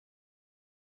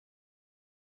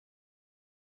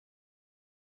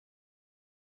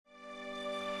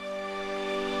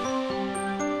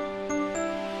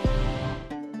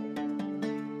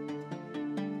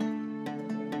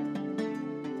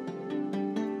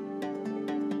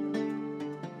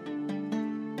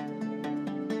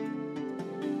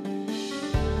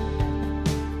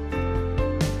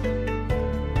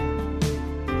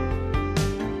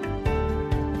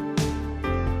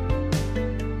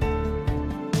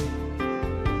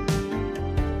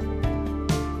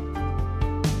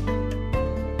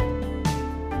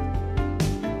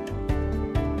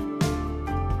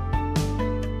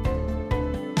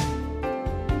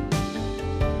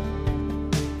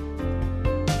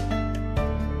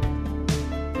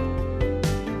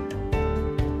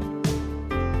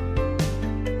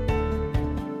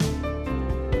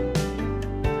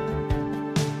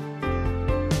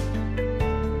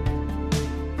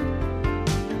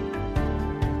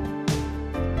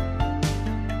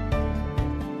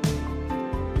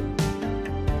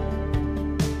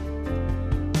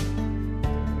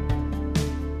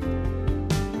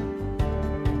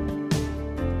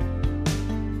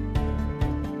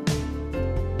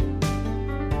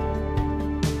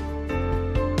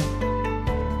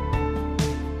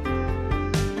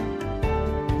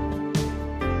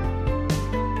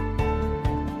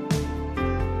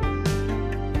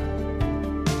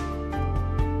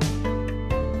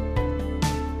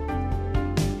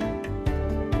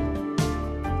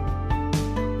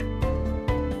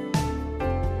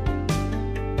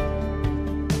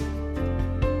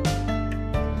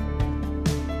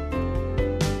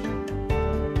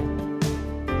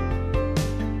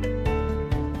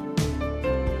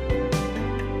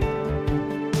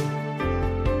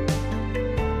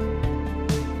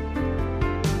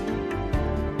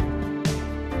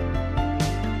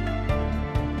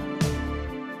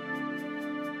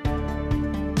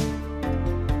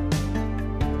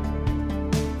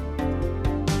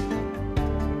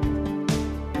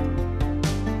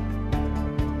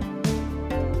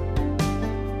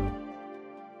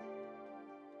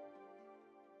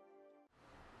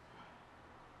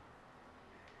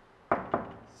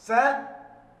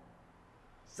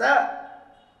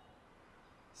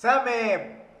Sir මේ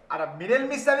අර middle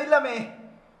miss ඇවිල්ලා මේ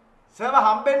සර්ව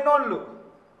හම්බෙන්න ඕනලු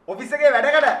ඔෆිස් එකේ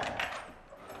වැඩකට.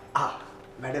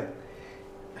 මැඩම්.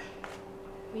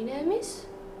 Middle miss?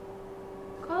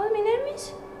 කවුද මිඩල් මිස්?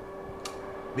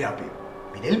 මේ අපි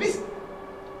මිඩල් මිස්?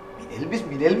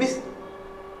 Middle miss?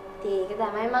 ඒක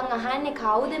තමයි මං අහන්නේ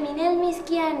කවුද මිඩල් මිස්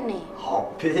කියන්නේ?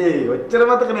 අපේ ඔච්චර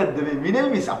මතක නැද්ද මේ මිඩල්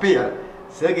මිස් අපේ අර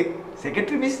සර්ගේ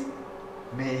සෙක්‍රටරි මිස්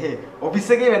මේ ඔෆිස්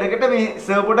එකේ වැඩකට මේ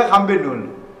සර් පොඩක් හම්බෙන්න ඕනලු.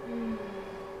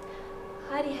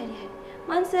 හරි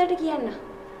මං සර්ට කියන්න.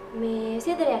 මේ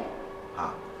සේදරයක්.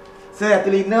 සර්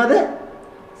ඇතුලේ ඉන්නවද?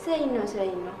 සර්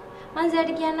ඉන්නවා. මං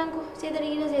සර්ට කියන්නම්කෝ සේදර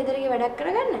ගිහින් සේදරගේ වැඩක්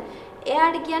කරගන්න.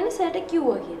 එයාට කියන්න සර්ට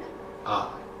කිව්වා කියලා.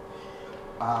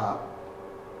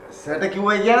 සර්ට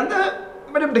කිව්වා කියන්නද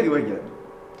මැඩම්ට කිව්වා කියන්නද?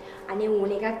 අනේ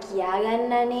ඌන එකක්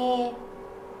කියාගන්නනේ.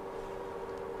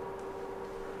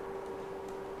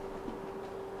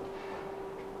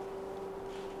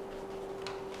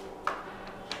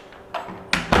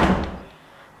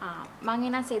 මං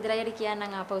එන සේදරයට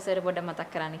කියන්නම් ආපහු සර් පොඩ්ඩක් මතක්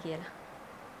කරන්න කියලා.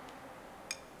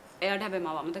 එයාට හැබැයි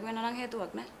මම අමතක වෙන්න නම්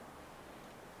හේතුවක් නැහැ.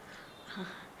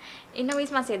 ඉන්න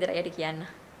විස් මං සේදරයට කියන්න.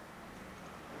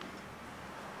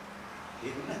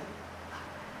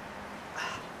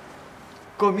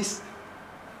 කොමිස්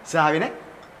සාවිනේ?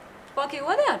 ඔයා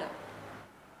කිව්වද යාට?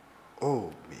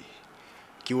 මේ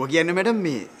කිව්වා කියන්නේ මැඩම්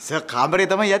මේ සර් කාමරේ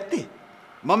තමයි යත්තේ.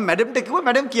 මම මැඩම්ට කිව්වා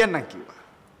මැඩම් කියන්නම් කිව්වා.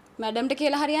 මැඩම්ට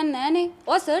කියලා හරියන්නේ නැහනේ.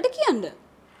 ඔය සර්ට කියන්න.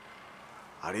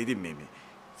 හරි ඉතින් මේ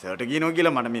සර්ට කියනවා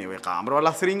කියලා මට මේ ඔය කාමරවල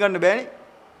අස්සරින් ගන්න බෑනේ.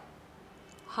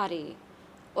 හරි.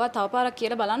 ඔය තව පාරක්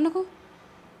කියලා බලන්නකෝ.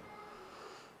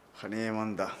 අනේ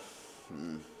මන්දා.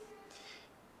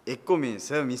 එක්කෝ මේ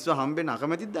සර් මිස්ව හම්බෙන්න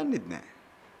අකමැතිද දන්නෙත් නෑ.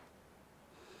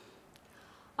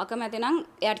 අකමැති නම්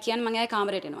එයාට කියන්න මං එයාගේ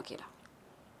කාමරේට එනවා කියලා.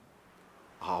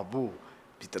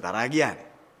 පිට තරහා ගියානේ.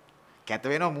 කැත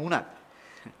වෙනවා මූණත්.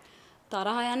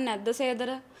 තරහ යන්නේ නැද්ද සේදර?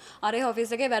 අර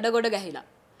ඔෆිස් එකේ වැඩ ගොඩ ගැහිලා.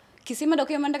 කිසිම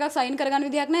ඩොකියුමන්ට් එකක් සයින් කරගන්න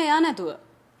විදියක් නැහැ එයා නැතුව.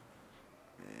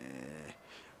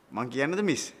 මං කියන්නද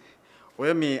මිස්?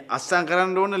 ඔය මේ අස්සම්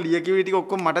කරන්න ඕන ලියකියවි ටික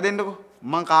ඔක්කොම මට දෙන්නකෝ.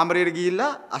 මං කාමරේට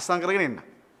ගිහිල්ලා අස්සම් කරගෙන එන්න.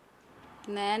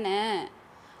 නෑ.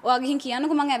 ඔයා ගිහින්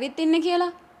කියන්නකෝ මං ඇවිත් ඉන්නේ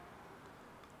කියලා.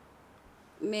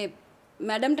 මේ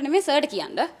මැඩම්ට නෙමෙයි සර්ට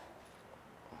කියන්න.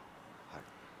 හරි.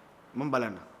 මං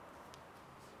බලන්න.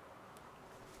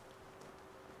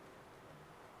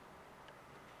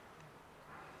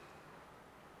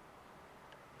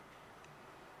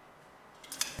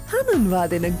 හඳුන්වා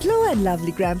දෙන Glow and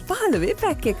Lovely gram 15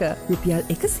 pack එක රුපියල්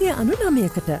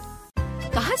 199කට.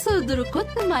 කහසොදුරු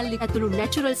කොත්තමල්ලි ඇතුළු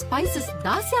නැචරල් ස්පයිසස්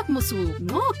 16ක් මුසු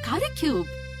නෝ කරි කියුබ්.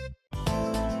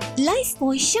 ලයිෆ්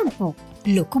බොයි ෂැම්පෝ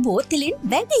ලොකු බෝතලෙන්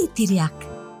වැඩි ඉතිරියක්.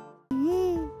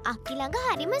 අක්කි ළඟ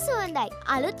හරිම සුවඳයි.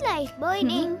 අලුත් ලයිෆ් බොයි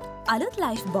නේ. අලුත්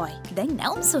ලයිෆ් බොයි දැන්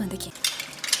නැවුම් සුවඳකින්.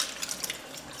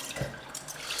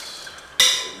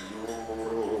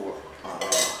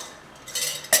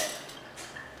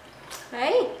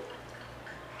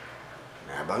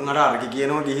 බං අර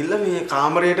කියනවා ගිහිල්ලා මේ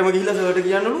කාමරේටම ගිහිල්ලා සර්ට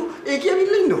කියන්නලු ඒ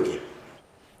කියවිල්ලා ඉන්නෝ කියලා.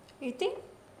 ඉතින්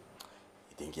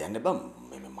කියන්නේ බං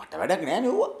මට වැඩක් නෑ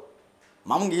නේ ඌවා.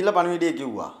 මම ගිහිල්ලා පණිවිඩය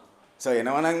කිව්වා. සර්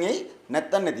එනවා නම් එයි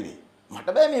නැත්තම් නැති වෙයි. මට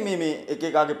බෑ මේ එක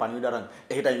එකාගේ පණිවිඩ අරන්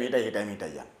එහෙටයි මෙහෙටයි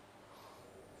යන්න.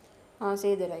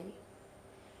 සේදරයි.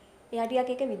 එයා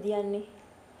ටිකක් එක විදියන්නේ.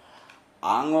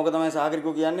 ඕක තමයි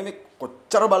සාගරිකෝ කියන්නේ මේ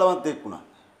කොච්චර බලවත් එක් වුණා.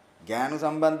 ගෑනු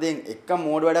සම්බන්ධයෙන් එක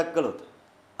මෝඩ වැඩක් කළොත්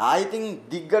ආයිතින්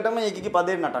දිග්ගටම ඒකේ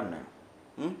පදේ නටන්න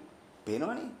වෙනවා.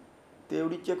 පේනවනේ. තේ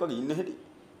උඩිච්චෙක් වගේ ඉන්න හැටි.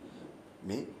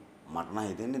 මේ මට නම්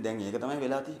හිතෙන්නේ දැන් ඒක තමයි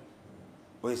වෙලා තියෙන්නේ.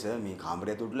 ඔය සර් මේ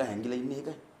කාමරේ තුඩලා හැංගිලා ඉන්නේ ඒක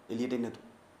එළියට එන්නේ නැතු.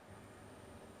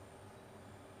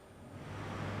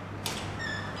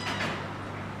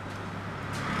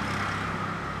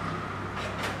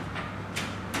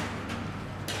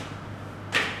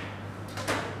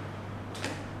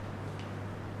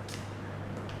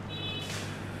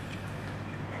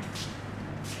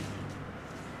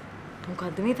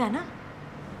 මොකද්ද මේ තන?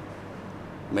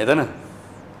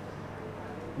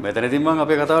 මෙතන ඉතින් මම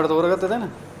අපේ කතාවට තෝරගත්ත තැන.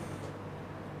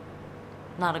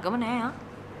 නරකම නෑ ආ.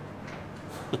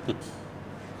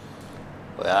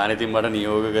 ඔයානේ ඉතින් මට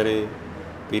නියෝග කරේ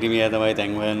පිරිමියා තමයි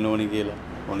තැන් හොයන්න ඕනි කියලා.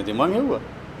 ඕන ඉතින් මං එව්වා.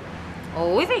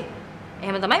 ඔව් ඉතින්.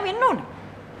 එහෙම තමයි වෙන්න ඕනේ.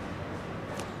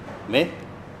 මේ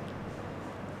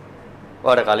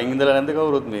ඔයාට කලින් ඉඳලා නැන්ද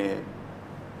කවුරුත් මේ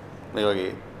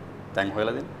වගේ තැන්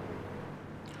හොයලා දෙන්න?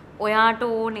 ඔයාට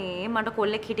ඕනේ මට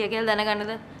කොල්ලෙක් හිටිය කියලා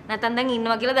දැනගන්නද? නැත්නම් දැන්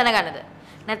ඉන්නවා කියලා දැනගන්නද?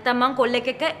 නැත්නම් මං කොල්ලෙක්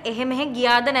එක්ක එහෙ මෙහෙ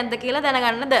ගියාද නැද්ද කියලා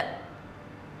දැනගන්නද?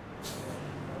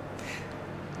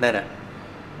 නෑ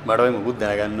මට ඔය මොකුත්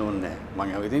දැනගන්න ඕනේ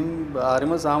නැහැ. මම ඉතින්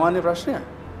හරිම සාමාන්‍ය ප්‍රශ්නයක්.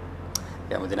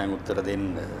 කැමති නම් උත්තර දෙන්න.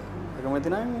 කැමති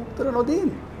නම් උත්තර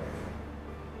නොදෙන්න.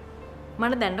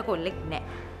 මට දැන්න කොල්ලෙක්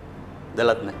නැහැ.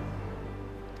 දැලත් නැහැ.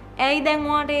 ඇයි දැන්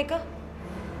ඔයාට ඒක?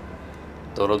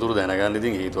 තොරතුරු දැනගන්න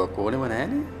ඉතින් හේතුවක් ඕනෙම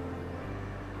නැහැනේ.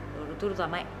 තොරතුරු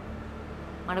තමයි.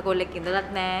 මට කොල්ලෙක් ඉඳලත්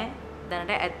නැහැ.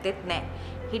 දැනට ඇත්තෙත් නැහැ.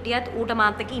 හිටියත් ඌට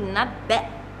මාත් එක්ක ඉන්නත් බෑ.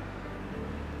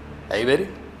 ඇයි බැරි?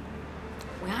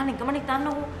 ඔයා නිකම්ම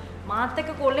හිතන්නකෝ මාත් එක්ක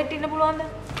කොල්ලෙක් ඉන්න පුළුවන්ද?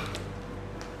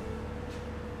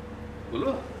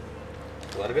 පුළුවන්.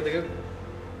 වර්ග දෙක.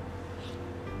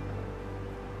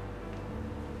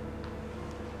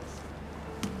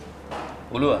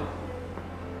 පුළුවන්.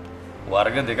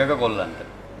 වර්ග දෙකක කොල්ලන්ට.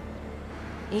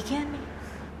 ඒ කියන්නේ?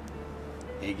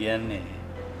 ඒ කියන්නේ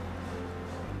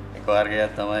එක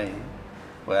වර්ගයක් තමයි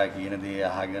ඔයා කියන දේ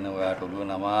අහගෙන ඔයාට ඔළුව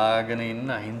නමාගෙන ඉන්න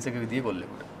අහිංසක විදිය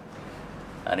කොල්ලෙකුට.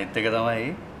 අනිත් එක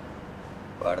තමයි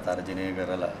ඔයාට තර්ජනය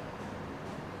කරලා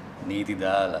නීති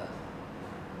දාලා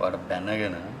ඔයාට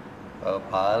බැනගෙන ඔය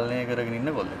පාලනය කරගෙන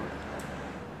ඉන්න කොල්ලෙකුට.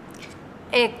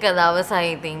 එක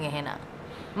දවසයි ඉතින් එහෙනම්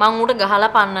මං උට ගහලා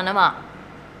පන්නනවා.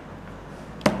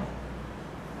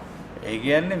 ඒ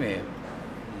කියන්නේ මේ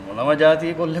මොනම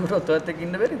જાතියේ කොල්ලෙකුට ඔයත් එක්ක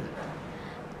ඉන්න බැරිද?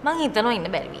 මං හිතනවා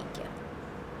ඉන්න බැරි වෙයි කියලා.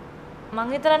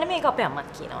 මං හිතන්නේ මේක අපේ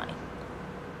අම්මත් කියනවානේ.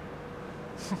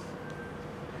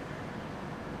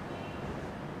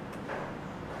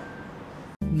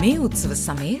 මේ උත්සව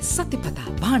සමයේ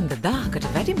සතිපතා භාණ්ඩ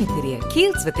 1000කට වැඩි මිතිරිය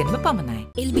කීල්ස් වෙතින්ම පමණයි.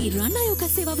 LB රන් ආයෝග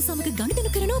සේවාව සමග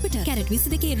ගනුදෙනු කරන ඔබට කැරට්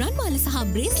 22 රන් මාල සහ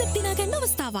බ්‍රේස්ලට් දිනා ගන්න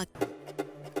අවස්ථාවක්.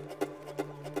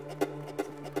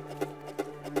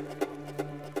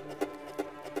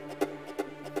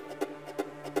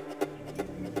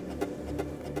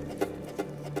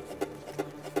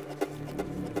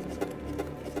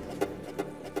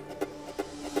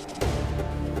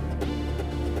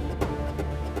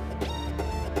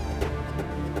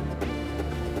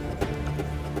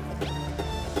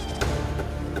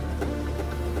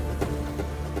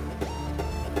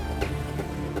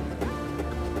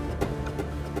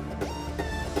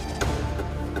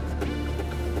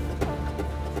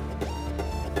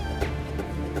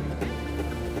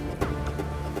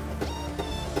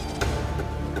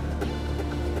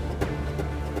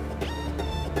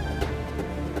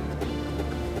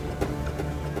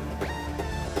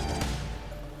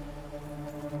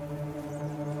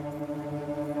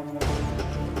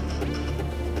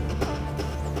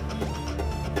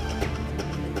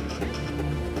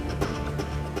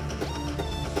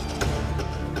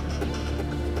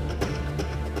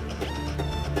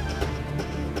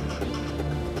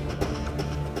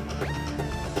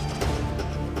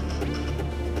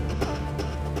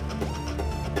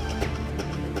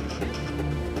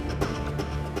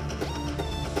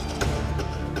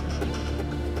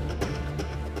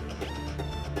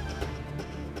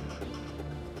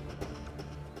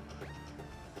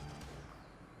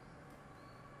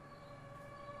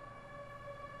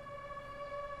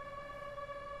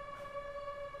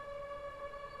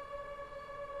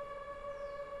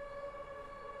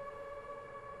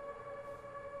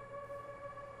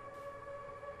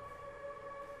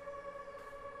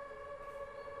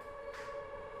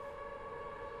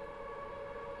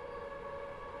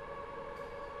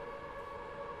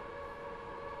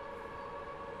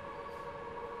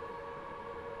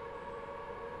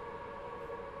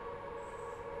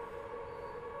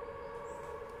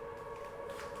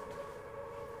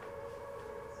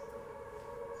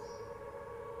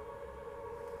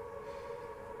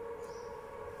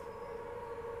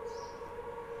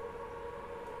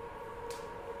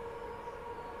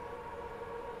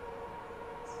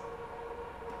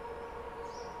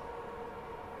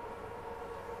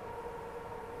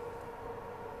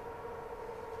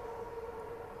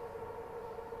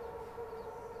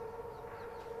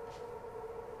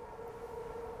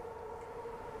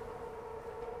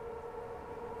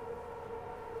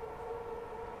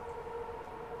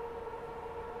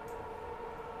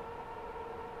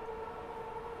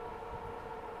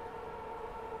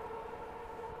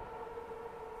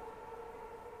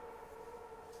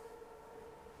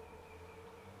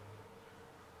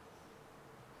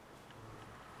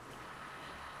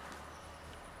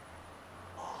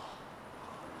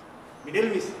 මිඩල්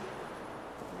මිස්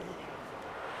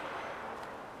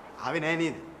ආවේ නෑ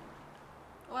නේද?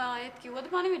 ඔය ආයෙත් කිව්වද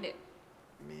පණිවිඩේ?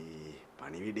 මේ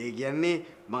පණිවිඩේ කියන්නේ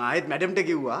මම ආයෙත් මැඩම්ට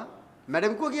කිව්වා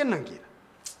මැඩම් කෝ කියන්නම් කියලා.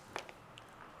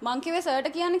 මං කිව්වේ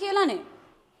සර්ට කියන්න කියලානේ.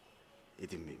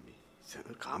 ඉතින් මේ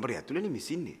සර් කාමරේ ඇතුළේනේ මිස්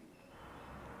ඉන්නේ.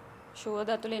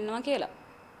 ෂුවර්ද ඇතුළේ ඉන්නවා කියලා.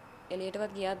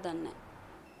 එළියටවත් ගියාද දන්නේ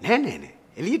නෑ. නෑ.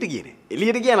 එළියට ගියේ නෑ.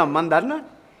 එළියට ගියා නම් මං දන්නවනේ.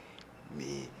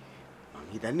 මේ මං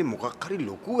හිතන්නේ මොකක් හරි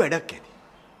ලොකු වැඩක් ඇති.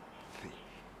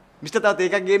 මිස්ටර් තාත්තා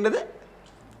එකක් ගේන්නද?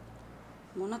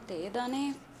 මොන තේදානේ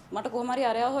මට කොහොම හරි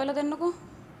අරයව හොයලා දෙන්නකෝ.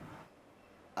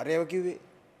 අරයව කිව්වේ?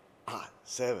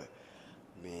 සර්වර්.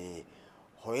 මේ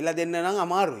හොයලා දෙන්න නම්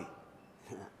අමාරුයි.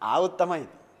 ආවොත් තමයි.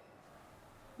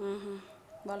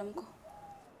 බලමුකෝ.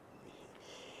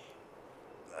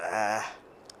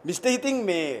 මිස්ටර් හිතින්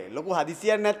මේ ලොකු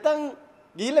හදිසියක් නැත්තම්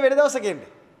ගිහිල්ලා වෙන දවසක එන්න.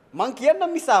 මං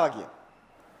කියන්නම් මිස් ආවා කියලා.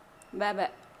 බෑ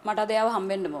මට අද යාව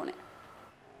හම්බෙන්න ඕනේ.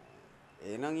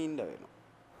 එහෙනම් ඉන්න වෙනවා.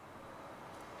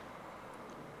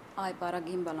 ආයි පාරක්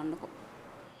ගිහින් බලන්නකෝ.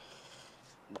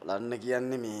 බලන්න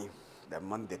කියන්නේ මේ දැන්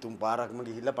මං දෙතුන් පාරක්ම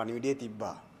ගිහිල්ලා පණිවිඩය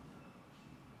තිබ්බා.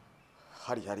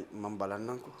 හරි මං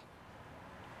බලන්නම්කෝ.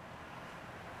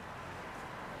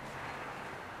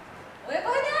 ඔය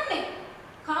කොහෙද යන්නේ?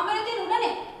 කාමරේ තියෙන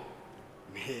උඩනේ.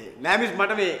 නෑ මිස්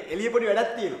මට මේ එළිය පොඩි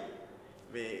වැඩක් තියෙනවා.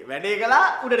 මේ වැඩේ කළා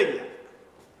උඩට ගියා.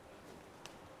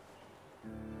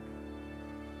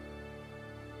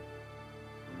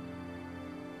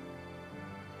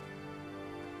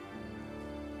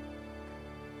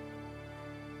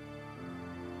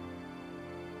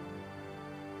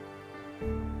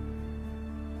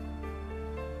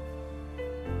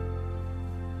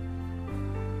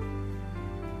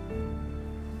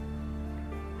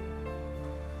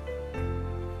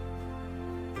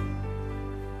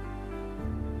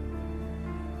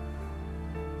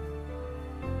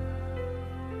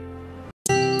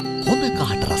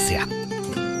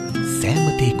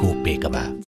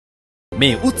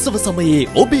 මේ උත්සව සමයේ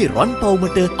ඔබේ රන්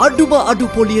පවුමට අඩුම අඩු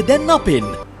පොලිය දැන් අපෙන්.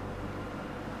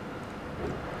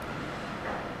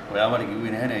 ඔයාමට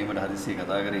කිව්වේ නැහැ නේ මට හදිස්සිය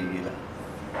කතා කරේ කියලා.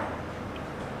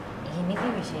 එහෙම කි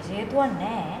විශේෂ හේතුවක්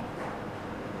නැහැ.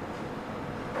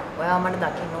 ඔයා මට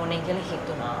දකින්න ඕනේ කියලා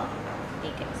හිතුණා.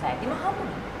 ඒක නිසා ඉතින්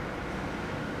හම්බුනේ.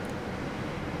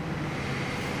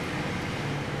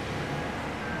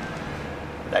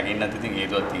 දකින්නත් ඉතින්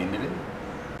හේතුවක් තියෙන්නේ නේද?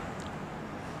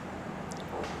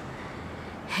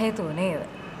 හේතුව නේද?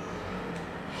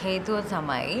 හේතුව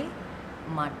තමයි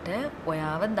මට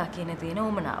ඔයාව දකින්න තියෙන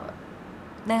උමනාව.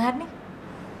 දැන් හරිනේ?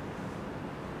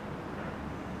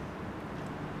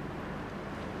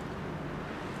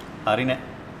 හරි නෑ.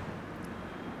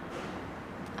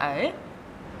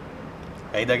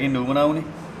 ඇයි දකින්න උමනාව උනේ?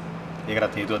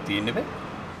 ඒකටත් හේතුවක් තියෙන්නේ බෑ.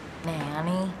 නෑ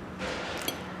අනේ.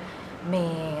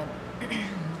 මේ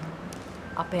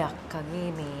අපේ අක්කගේ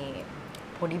මේ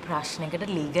පොඩි ප්‍රශ්නයකට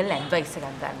ලීගල් ඇඩ්වයිස්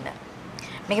එකක් ගන්න.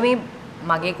 මේක මේ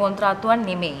මගේ කොන්ත්‍රාත්තුවක්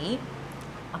නෙමෙයි.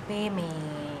 අපේ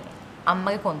මේ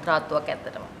අම්මගේ කොන්ත්‍රාත්තුවක්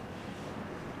ඇත්තටම.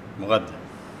 මොකද්ද?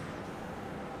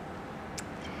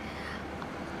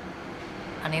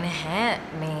 අනේ නැහැ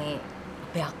මේ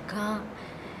අපේ අක්කා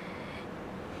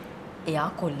එයා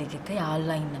කොල්ලෙක් එක්ක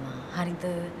යාළුලා ඉන්නවා. හරිද?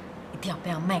 ඉතින්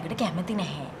අපේ අම්මා ඒකට කැමති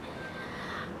නැහැ.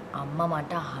 අම්මා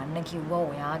මට අහන්න කිව්වා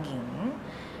ඔයාගෙන්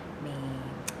මේ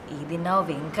ඒ දෙන්නව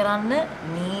වෙන් කරන්න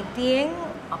නීතියෙන්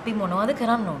අපි මොනවද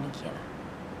කරන්න ඕනි කියලා.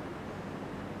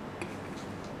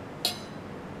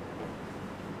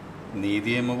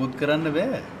 නීතියෙන් මොකුත් කරන්න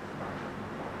බෑ.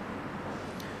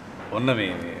 ඔන්න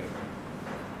මේ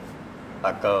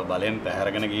අක්කව බලෙන්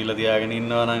පැහැරගෙන ගිහිල්ලා තියාගෙන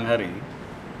ඉන්නවා නම් හරි.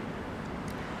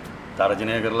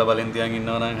 තර්ජනය කරලා බලෙන් තියාගෙන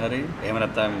ඉන්නවා නම් හරි. එහෙම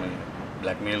නැත්නම්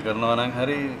බ්ලැක්මේල් කරනවා නම්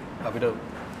හරි අපිට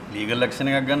ලීගල් ඇක්ෂන්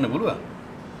එකක් ගන්න පුළුවන්.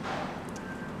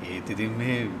 ඒත් ඉතින්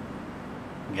මේ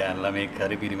ගෑන් ළමෙක්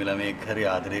හරි පිරිමි ළමෙක් හරි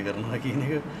ආදරය කරනවා කියන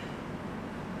එක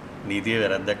නීතිය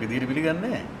වැරද්දක් විදිහට පිළිගන්නේ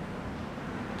නැහැ.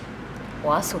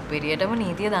 ඔයා සුපිරියටම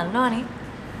නීතිය දන්නවනේ.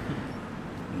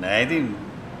 නෑ ඉතින්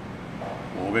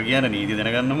ඕක කියන නීතිය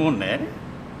දැනගන්න ඕනේ නෑනේ.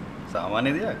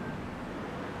 සාමාන්‍ය දෙයක්.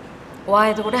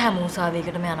 ඔයා එතකොට හැම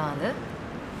උසාවියකටම යනවද?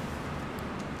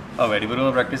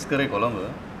 වැඩිපුරම ප්‍රැක්ටිස් කරේ කොළඹ.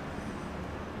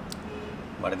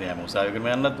 මට දැන් හැම උසාවියකටම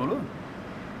යන්නත් පුළුවන්.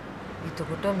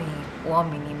 එතකොට මේ ඔයා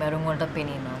මිනිමරුන් වලට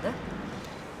පෙනෙනවද?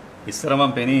 ඉස්සර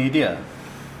මම පෙනී හිටියා.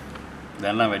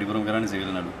 දැන් නම් වැඩිපුරම කරන්නේ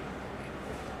සිවිල් නඩු.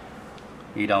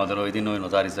 ඊට අමතරව ඉතින් ඔය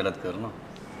නොතාරිස් වලත් කරනවා.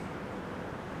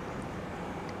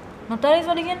 නොතාරිස්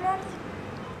වල කියන්නේ?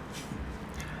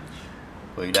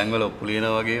 ඔය ඉඩම් වල ඔප්පු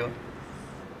ලියනවා වගේ ඒවා.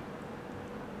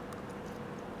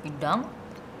 ඉඩම්?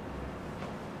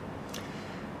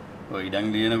 ඔය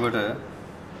ඉඩම් ලියනකොට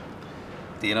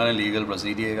තියෙනවනේ ලීගල්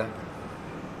ප්‍රොසීඩියර් එකක්.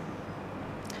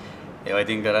 ඒවා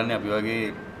ඉතින් කරන්නේ අපි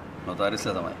වගේ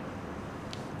නොතාරිස්ලා තමයි.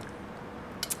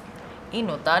 ඒ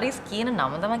නොතාරිස් කියන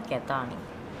නම තමයි කැතානේ.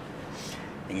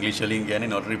 ඉංග්‍රීසි වලින්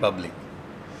කියන්නේ notary public.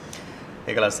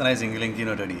 ඒක ලස්සනයි සිංහලෙන්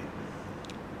කියනට වඩා.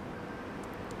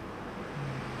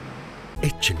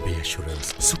 HNB Assurance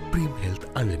Supreme Health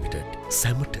Unlimited.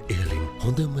 සැමට ඉහළින්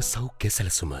හොඳම සෞඛ්‍ය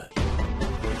සැලසුම.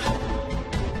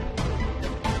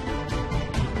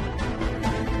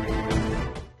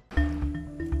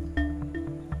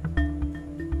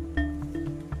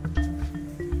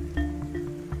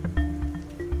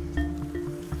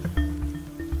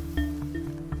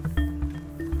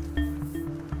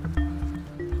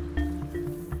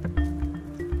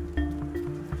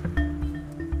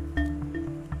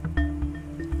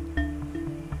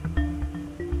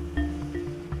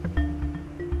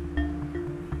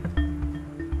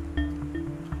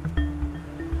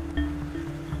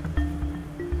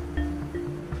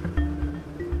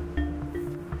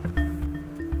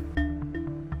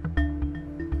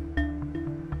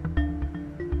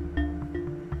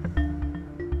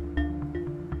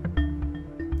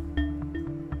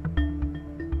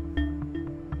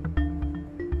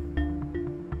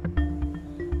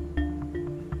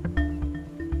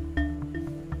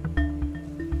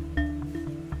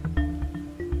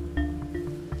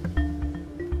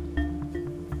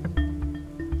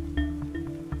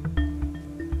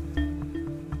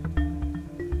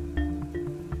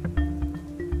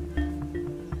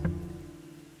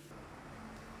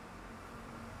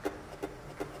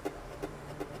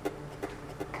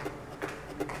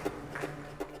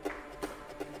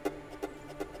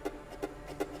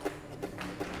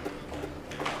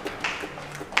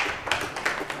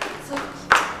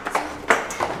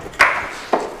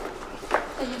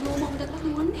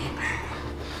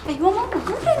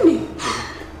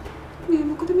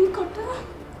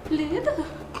 ලේද?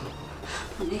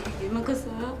 අනේ එමකස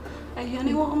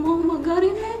අයියනේ ඔම්ම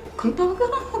මගරින්නේ කතා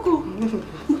කරන්නකෝ.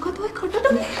 මොකද ඔය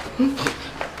කටටනේ?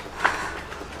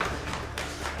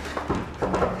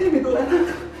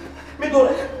 මේ දොර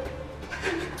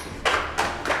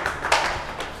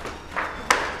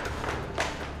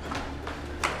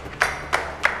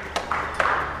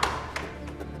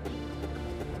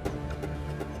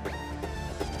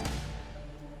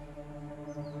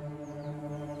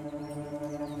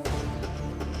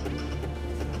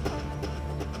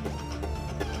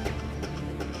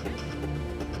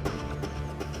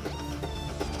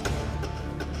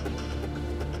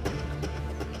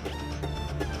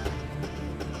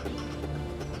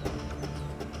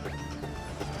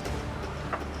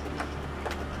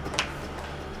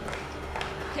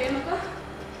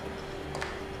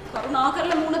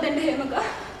කරුණාකරලා මුණ දෙන්න හේමක.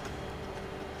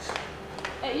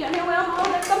 අයියනේ ඔයා මාව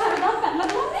දැක්කම හරිනම් පැනලා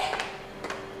දුන්නේ.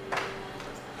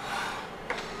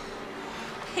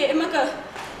 හේමක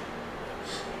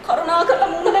කරුණාකරලා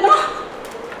මුණ දෙනවා.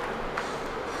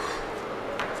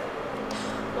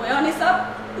 ඔයා නිසා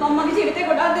මම මගේ ජීවිතේ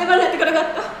ගොඩාක් දේවල් නැති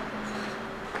කරගත්තා.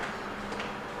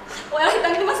 ඔයා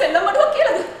හිතන්නේ මම සෙල්ලම් මඩුවක්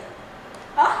කියලාද?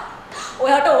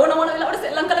 ඔයාට ඕන වෙලාවට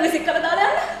සෙල්ලම් කරලා විසික් කරලා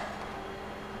දාලා යන්න.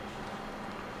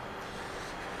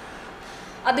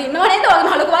 අද ඉන්නව නේද ඔයාගේ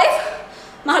මහලොකු වයිෆ්?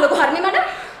 මහලොකු හරිනේ මඩම්.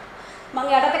 මම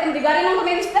එයාටත් එක්ක දිගාරින්නම්කො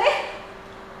මේ විස්තරේ.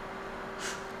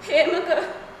 හේමක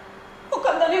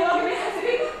මොකක්ද නේ ඔයාගේ මේ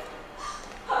හැසිරීම?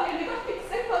 හරියට නිකන්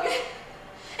පික්සෙක් වගේ.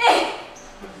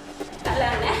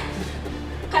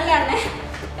 කල්යන්නේ.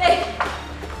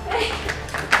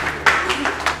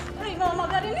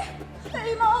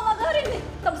 ඒ මාව මගරින්නේ.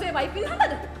 තමසේ වයිෆ්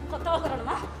ඉන්නවද? කතා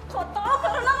කරනවා.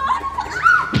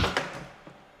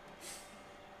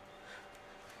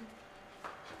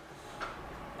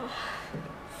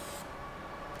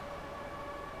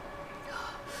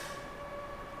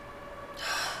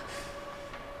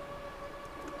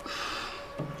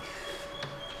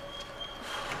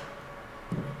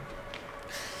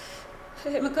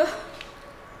 හේමක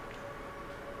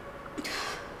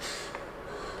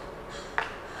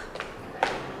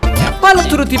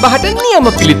පළතුරු තිබහට නියම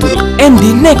පිළිතුරු එන්ඩි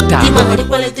නෙක්ටා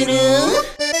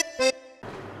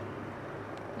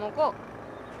මොකෝ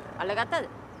අල්ලගත්තද?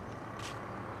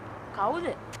 කවුද?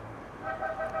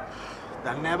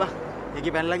 දන්නේ නැහැ බා.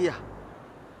 ඒකේ පැනලා ගියා.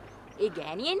 ඒ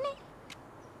ගෑණියෙන්නේ?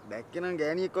 දැක්කේ නම්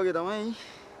ගෑණියෙක් වගේ තමයි.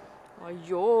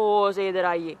 අයියෝ සේදර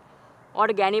අයියේ.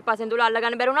 ඔයාට ගෑණියෙක් පස්සෙන් දුවලා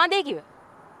අල්ලගන්න බැරි වුණාද ඒ කිව්ව?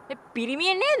 මේ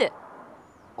පිරිමියෙක් නේද?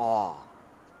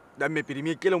 දැන් මේ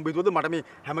පිරිමියෙක් කියලා උඹ හිතුවද මට මේ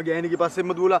හැම ගෑණියෙක්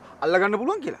පස්සෙන්ම දුවලා අල්ලගන්න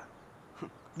පුළුවන් කියලා?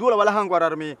 දුවලා බලහන්කෝ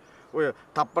අර මේ ඔය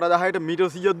තප්පර 10ට මීටර්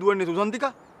 100ක් දුවන්නේ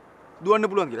සුසන්තිකා. දුවන්න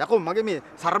පුළුවන් කියලා. අකෝ මගේ මේ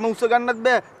සරම උස්ස ගන්නත්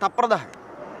බෑ තප්පර 10.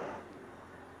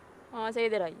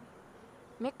 සේදර අයියේ.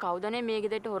 මේ කවුදනේ මේ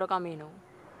ගෙදරට හොරකම එනෝ?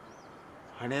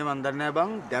 අනේ මන් දන්නේ නැහැ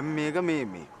බං. දැන් මේක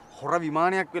මේ හොර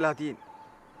විමානයක් වෙලා තියෙන්නේ.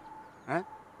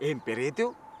 එහෙන්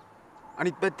පෙරේතයෝ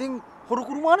අනිත් පැත්තෙන් හොරු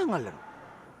කුරුමානන් අල්ලනවා.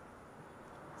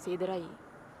 සේදර අයියේ.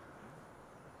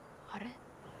 අර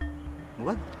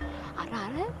මොකද? අර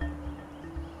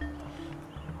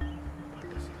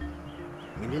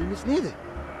මිනිල් මිස් නේද?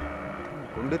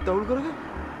 කොණ්ඩෙත් අවුල් කරගෙන.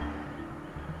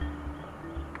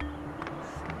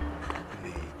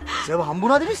 සේව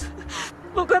හම්බුණාද මිස්?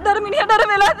 මොකද අර මිනිහට අර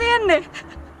වෙලා තියෙන්නේ?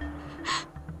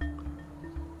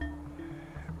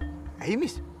 ඇයි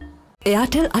මිස්?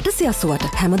 එයාටෙල්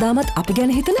 880ට හැමදාමත් අපි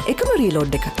ගැන හිතන එකම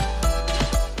රීලෝඩ් එක.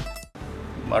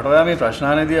 මට ඔයා මේ ප්‍රශ්න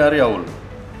අහන්නේදී හරි අවුල්.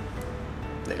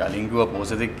 කලින් කිව්වා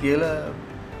පෝසතෙක් කියලා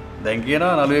දැන්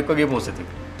කියනවා නළුවෙක් වගේ පෝසතෙක්.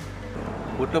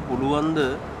 කොට පුළුවන්ද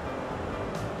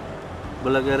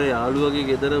බලකර යාළුවගේ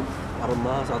ගෙදර අර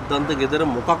මහා සද්දන්ත ගෙදර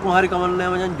මොකක්ම හරි කමන්නේ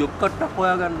නැහැ මචං ජොබ් කට්ටක්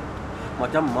හොයාගන්න.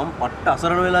 මචං මම පට්ට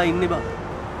අසරණ වෙලා ඉන්නේ බං.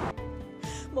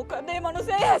 මොකද මේ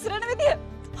මිනිහේ හැසිරෙන විදිය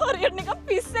හරියට නිකන්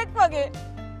පිස්සෙක් වගේ.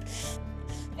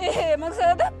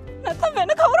 මක්සද නැත්නම්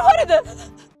වෙන කවුරු හරිද?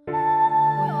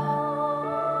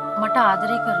 මට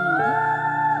ආදරය කරනවද?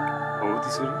 ඔව්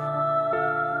තිසුරි.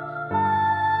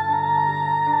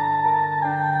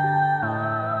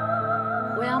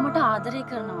 ඔයා මට ආදරය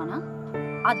කරනවා නම්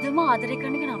අදම ආදරය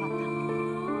කරන එක නවත්තන්න.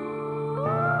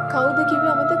 කවුද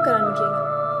කිව්වේ අමතක කරන්න කියලා?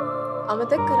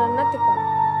 අමතක කරන්නත් එපා.